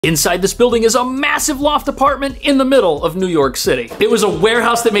Inside this building is a massive loft apartment in the middle of New York City. It was a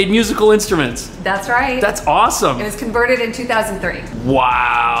warehouse that made musical instruments. That's right. That's awesome. It was converted in 2003.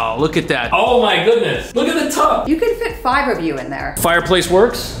 Wow, look at that. Oh my goodness. Look at the tub. You could fit 5 of you in there. Fireplace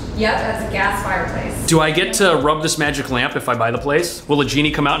works? Yep, that's a gas fireplace. Do I get to rub this magic lamp if I buy the place? Will a genie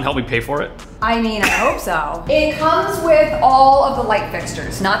come out and help me pay for it? I mean, I hope so. It comes with all of the light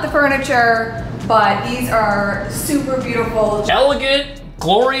fixtures, not the furniture, but these are super beautiful. Elegant,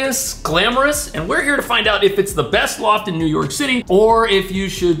 glorious, glamorous, and we're here to find out if it's the best loft in New York City or if you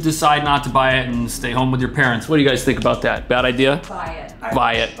should decide not to buy it and stay home with your parents. What do you guys think about that? Bad idea? Buy it.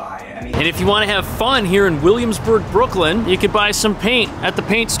 Buy it. I mean, And if you want to have fun here in Williamsburg, Brooklyn, you could buy some paint at the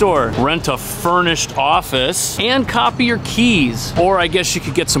paint store, rent a furnished office, and copy your keys. Or I guess you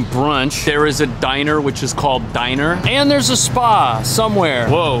could get some brunch. There is a diner, which is called Diner, and there's a spa somewhere.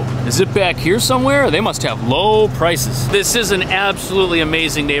 Whoa, is it back here somewhere? They must have low prices. This is an absolutely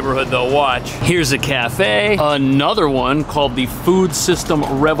amazing neighborhood though, watch. Here's a cafe, another one called the Food System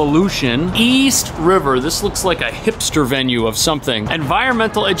Revolution. East River, this looks like a hipster venue of something.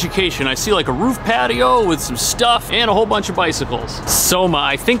 Environmental education, I see like a roof patio with some stuff and a whole bunch of bicycles. Soma,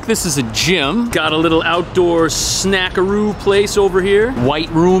 I think this is a gym. Got a little outdoor snackaroo place over here. White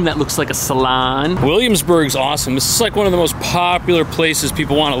room that looks like a salon. Williamsburg's awesome. This is like one of the most popular places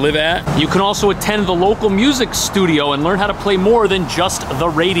people want to live at. You can also attend the local music studio and learn how to play more than just the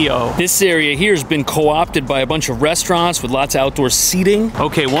radio. This area here has been co-opted by a bunch of restaurants with lots of outdoor seating.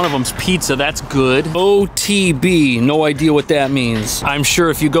 Okay, one of them's pizza, that's good. OTB, no idea what that means. I'm sure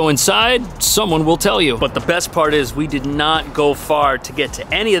if you go inside, someone will tell you. But the best part is we did not go far to get to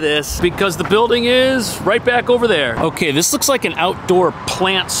any of this because the building is right back over there. Okay, this looks like an outdoor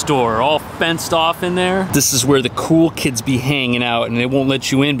plant store, all fenced off in there. This is where the cool kids be hanging out and they won't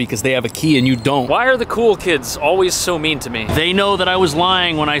let you in because they have a key and you don't. Why are the cool kids always so mean to me? They know that I was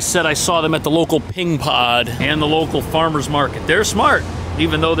lying when I said I saw them at the local ping pod and the local farmer's market. They're smart,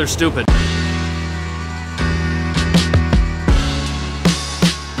 even though they're stupid.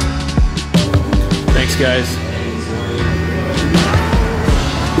 Thanks, guys.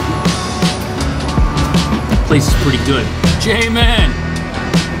 The place is pretty good. J-Man,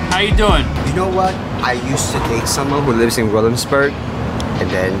 how you doing? you know what? I used to date someone who lives in Williamsburg, and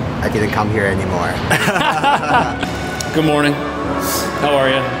then I didn't come here anymore. Good morning. How are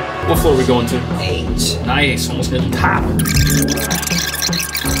you? What floor are we going to? 8. Nice, almost near the top. You do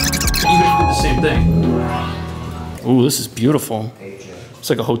the same thing. Ooh, this is beautiful. It's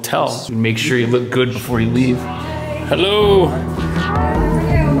like a hotel. Make sure you look good before you leave. Hello.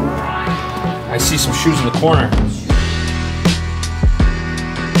 I see some shoes in the corner.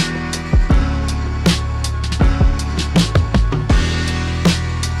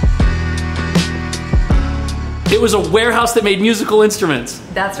 It was a warehouse that made musical instruments.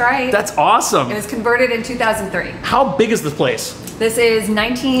 That's right. That's awesome. It was converted in 2003. How big is this place? This is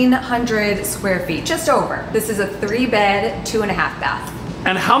 1,900 square feet, just over. This is a 3-bed, 2.5 bath.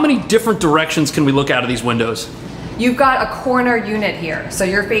 And how many different directions can we look out of these windows? You've got a corner unit here, so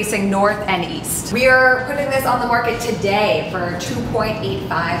you're facing north and east. We are putting this on the market today for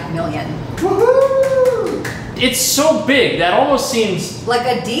 $2.85 million. Woohoo! It's so big, that almost seems... like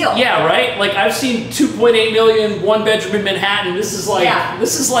a deal. Yeah, right? Like I've seen 2.8 million, 1 bedroom in Manhattan. This is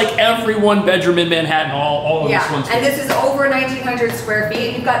like every 1 bedroom in Manhattan, all of this one's and this is over 1,900 square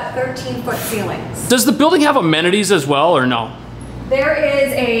feet. You've got 13-foot ceilings. Does the building have amenities as well, or no? There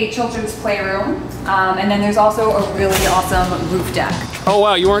is a children's playroom, and then there's also a really awesome roof deck. Oh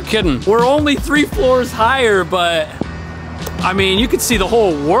wow, you weren't kidding. We're only 3 floors higher, but I mean, you could see the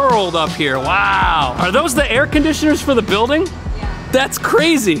whole world up here. Wow. Are those the air conditioners for the building? Yeah. That's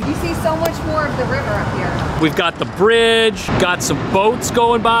crazy. You see so much more of the river up here. We've got the bridge, got some boats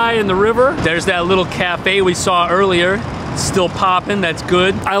going by in the river. There's that little cafe we saw earlier. Still popping, that's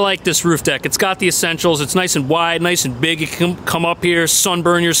good. I like this roof deck. It's got the essentials. It's nice and wide, nice and big. You can come up here,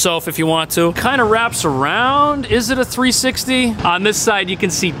 sunburn yourself if you want to. Kind of wraps around. Is it a 360? On this side, you can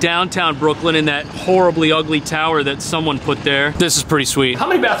see downtown Brooklyn in that horribly ugly tower that someone put there. This is pretty sweet. How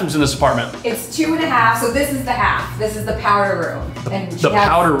many bathrooms in this apartment? It's 2.5, so this is the half. This is the powder room. And The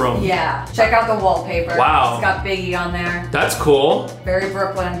powder room. Yeah. Check out the wallpaper. Wow. It's got Biggie on there. That's cool. Very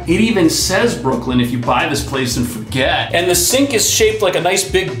Brooklyn. It even says Brooklyn if you buy this place and forget. And the sink is shaped like a nice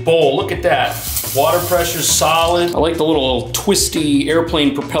big bowl. Look at that. Water pressure's solid. I like the little twisty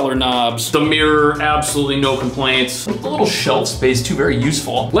airplane propeller knobs. The mirror, absolutely no complaints. The little shelf space too, very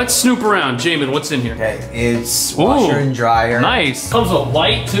useful. Let's snoop around. Jamin, what's in here? Okay, it's washer and dryer. Nice. Comes with a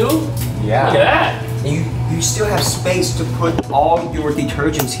light too? Yeah. Look at that. And you still have space to put all your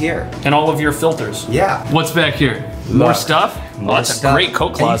detergents here. And all of your filters. Yeah. What's back here? More stuff? Well, that's stuff. a great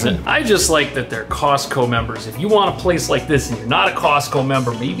coat closet. I just like that they're Costco members. If you want a place like this and you're not a Costco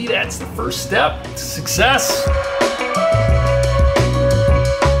member, maybe that's the first step to success.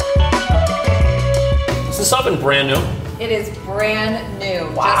 Is this oven brand new? It is brand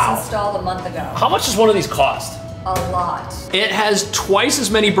new. Wow. Just installed a month ago. How much does one of these cost? A lot. It has twice as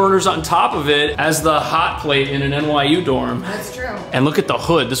many burners on top of it as the hot plate in an NYU dorm. That's true. And look at the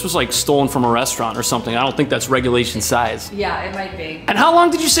hood. This was like stolen from a restaurant or something. I don't think that's regulation size. Yeah, it might be. And how long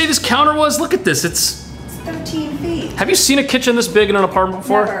did you say this counter was? Look at this. It's 13 feet. Have you seen a kitchen this big in an apartment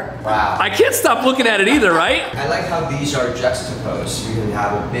before? Never. Wow. I can't stop looking at it either, right? I like how these are juxtaposed. You can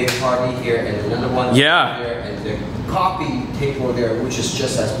have a big party here and another one Yeah. here, and the coffee table there, which is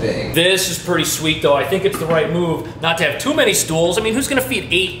just as big. This is pretty sweet though. I think it's the right move not to have too many stools. I mean, who's gonna feed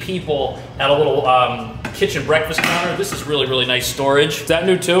 8 people at a little kitchen breakfast counter? This is really, really nice storage. Is that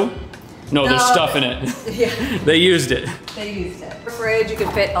new too? No, there's stuff in it. Yeah. They used it. They used it. The fridge, you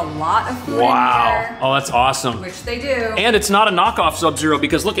could fit a lot of food in Wow. here. Oh, that's awesome. Which they do. And it's not a knockoff Sub-Zero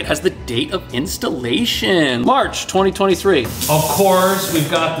because look, it has the date of installation. March 2023. Of course,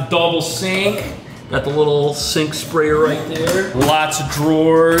 we've got the double sink. Got the little sink sprayer right there. Lots of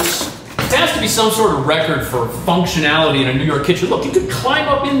drawers. It has to be some sort of record for functionality in a New York kitchen. Look, you could climb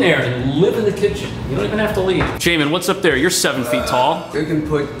up in there and live in the kitchen. You don't even have to leave. Jamin, what's up there? You're 7 feet tall. You can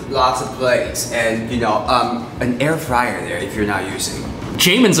put lots of plates and, you know, an air fryer there if you're not using.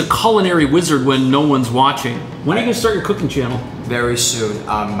 Jamin's a culinary wizard when no one's watching. When are you gonna start your cooking channel? Very soon.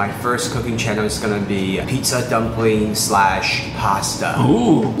 My first cooking channel is gonna be pizza dumpling / pasta.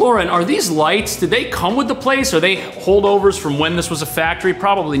 Ooh. Lauren, are these lights, did they come with the place? Are they holdovers from when this was a factory?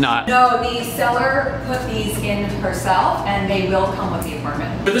 Probably not. No, the seller put these in herself and they will come with the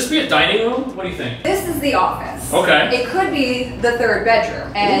apartment. Could this be a dining room? What do you think? This is the office. Okay. It could be the 3rd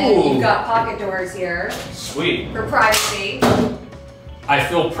bedroom. And Ooh. you've got pocket doors here Sweet. for privacy. I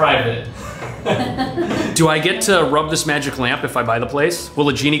feel private. Do I get to rub this magic lamp if I buy the place? Will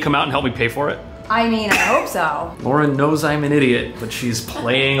a genie come out and help me pay for it? I mean, I hope so. Lauren knows I'm an idiot, but she's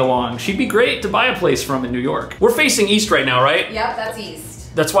playing along. She'd be great to buy a place from in New York. We're facing east right now, right? Yep, that's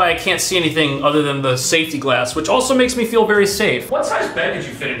east. That's why I can't see anything other than the safety glass, which also makes me feel very safe. What size bed did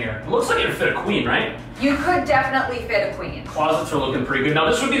you fit in here? It looks like it'd fit a queen, right? You could definitely fit a queen. Closets are looking pretty good. Now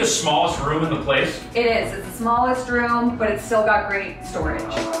this would be the smallest room in the place. It is. It's the smallest room, but it's still got great storage.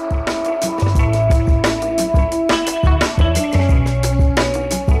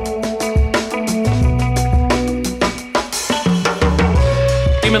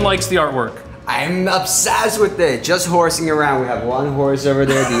 Jamin likes the artwork. I'm obsessed with it. Just horsing around. We have one horse over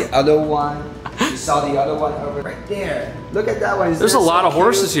there, the other one. You saw the other one over right there. Look at that one. There's a lot of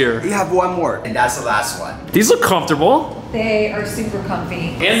horses here. You have one more, and that's the last one. These look comfortable. They are super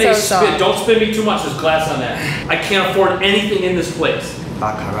comfy. And they So spin. soft. Don't spin me too much, there's glass on that. I can't afford anything in this place.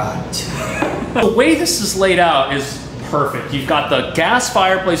 Baccarat. The way this is laid out is perfect. You've got the gas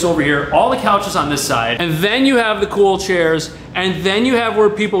fireplace over here, all the couches on this side, and then you have the cool chairs, and then you have where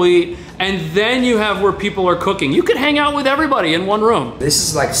people eat, and then you have where people are cooking. You could hang out with everybody in one room. This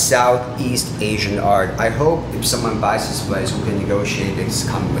is like Southeast Asian art. I hope if someone buys this place, we can negotiate this,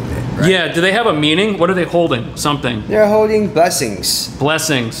 come with it, right? Yeah, do they have a meaning? What are they holding? Something. They're holding blessings.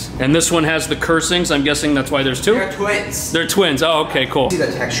 Blessings. And this one has the cursings. I'm guessing that's why there's 2? They're twins. They're twins. Oh, okay, cool. See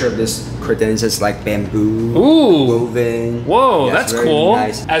the texture of this credenza is like bamboo. Ooh. Woven. Whoa, Yeah, that's it's very cool.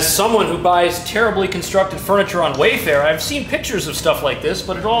 nice. As someone who buys terribly constructed furniture on Wayfair, I've seen pictures of stuff like this,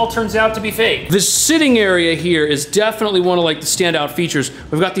 but it all turns out to be fake. This sitting area here is definitely one of like the standout features.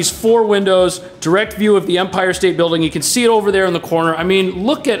 We've got these 4 windows, direct view of the Empire State Building. You can see it over there in the corner. I mean,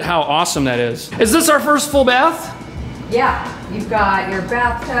 look at how awesome that is. Is this our first full bath? Yeah, you've got your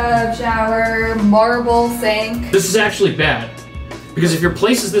bathtub, shower, marble sink. This is actually bad, because if your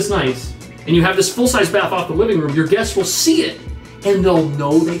place is this nice, and you have this full-size bath off the living room, your guests will see it, and they'll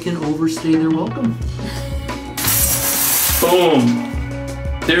know they can overstay their welcome. Boom.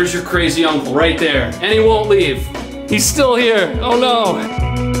 There's your crazy uncle right there, and he won't leave. He's still here. Oh no.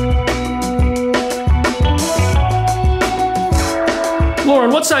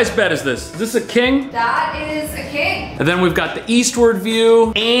 Lauren, what size bed is this? Is this a king? That is a king. And then we've got the eastward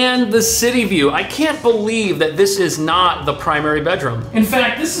view and the city view. I can't believe that this is not the primary bedroom. In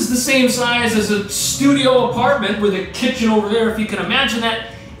fact, this is the same size as a studio apartment with a kitchen over there, if you can imagine that.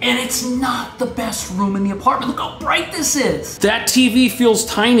 And it's not the best room in the apartment. Look how bright this is. That TV feels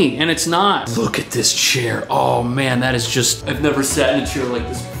tiny, and it's not. Look at this chair. Oh man, that is just, I've never sat in a chair like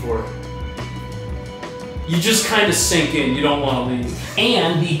this before. You just kind of sink in, you don't want to leave.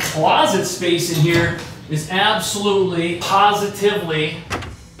 And the closet space in here is absolutely, positively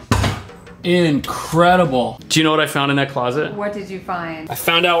Incredible. Do you know what I found in that closet? What did you find? I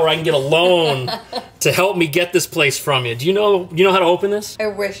found out where I can get a loan to help me get this place from you. Do you know how to open this? I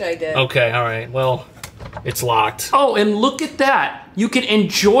wish I did. Okay, all right, well, it's locked. Oh, and look at that. You can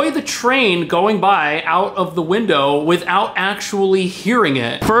enjoy the train going by out of the window without actually hearing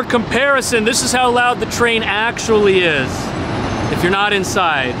it. For comparison, this is how loud the train actually is if you're not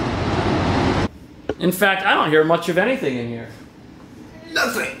inside. In fact, I don't hear much of anything in here.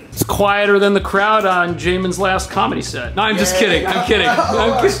 Nothing. It's quieter than the crowd on Jamin's last comedy set. No, I'm just kidding. I'm kidding.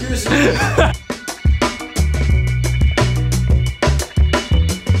 I'm kidding. Excuse me.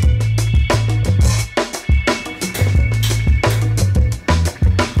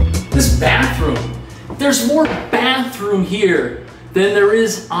 This bathroom. There's more bathroom here than there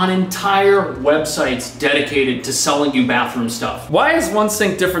is on entire websites dedicated to selling you bathroom stuff. Why is one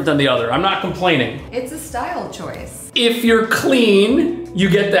sink different than the other? I'm not complaining. It's a style choice. If you're clean, you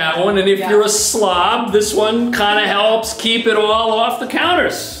get that one, and if you're a slob, this one kind of helps keep it all off the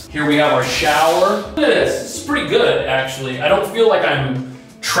counters. Here we have our shower. Look at this, it's pretty good, actually. I don't feel like I'm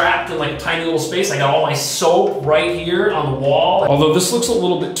trapped in like a tiny little space. I got all my soap right here on the wall. Although this looks a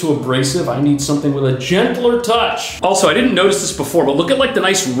little bit too abrasive, I need something with a gentler touch. Also, I didn't notice this before, but look at like the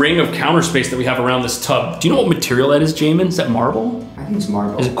nice ring of counter space that we have around this tub. Do you know what material that is, Jamin? Is that marble? I think it's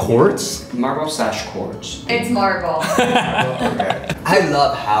marble. Is it quartz? Marble / quartz. It's marble. Okay. I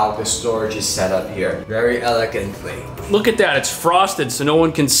love how the storage is set up here. Very elegantly. Look at that, it's frosted so no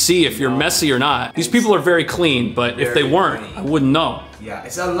one can see if you're messy or not. These people are very clean, but if they weren't, I wouldn't know. Yeah,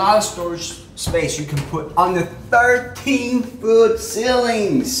 it's a lot of storage space you can put on the 13-foot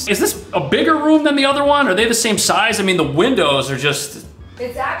ceilings. Is this a bigger room than the other one? Are they the same size? I mean, the windows are just...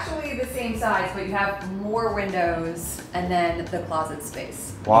 It's actually the same size, but you have more windows and then the closet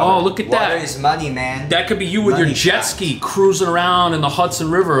space. Water. Oh, look at that. Water is money, man. That could be you with your Money jet shot. ski cruising around in the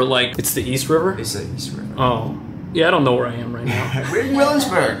Hudson River like... It's the East River? It's the East River. Oh. Yeah, I don't know where I am right now. We're in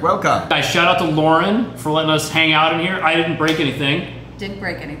Williamsburg. Welcome. Guys, shout out to Lauren for letting us hang out in here. I didn't break anything. Didn't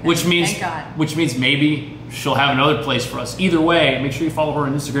break anything. Which means, Thank God. which means maybe she'll have another place for us. Either way, make sure you follow her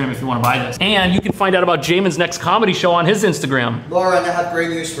on Instagram if you want to buy this. And you can find out about Jamin's next comedy show on his Instagram. Lauren, I have great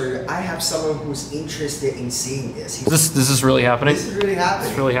news for you. I have someone who's interested in seeing this. This is really happening? This is really happening.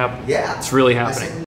 It's really happening. Yeah. It's really happening.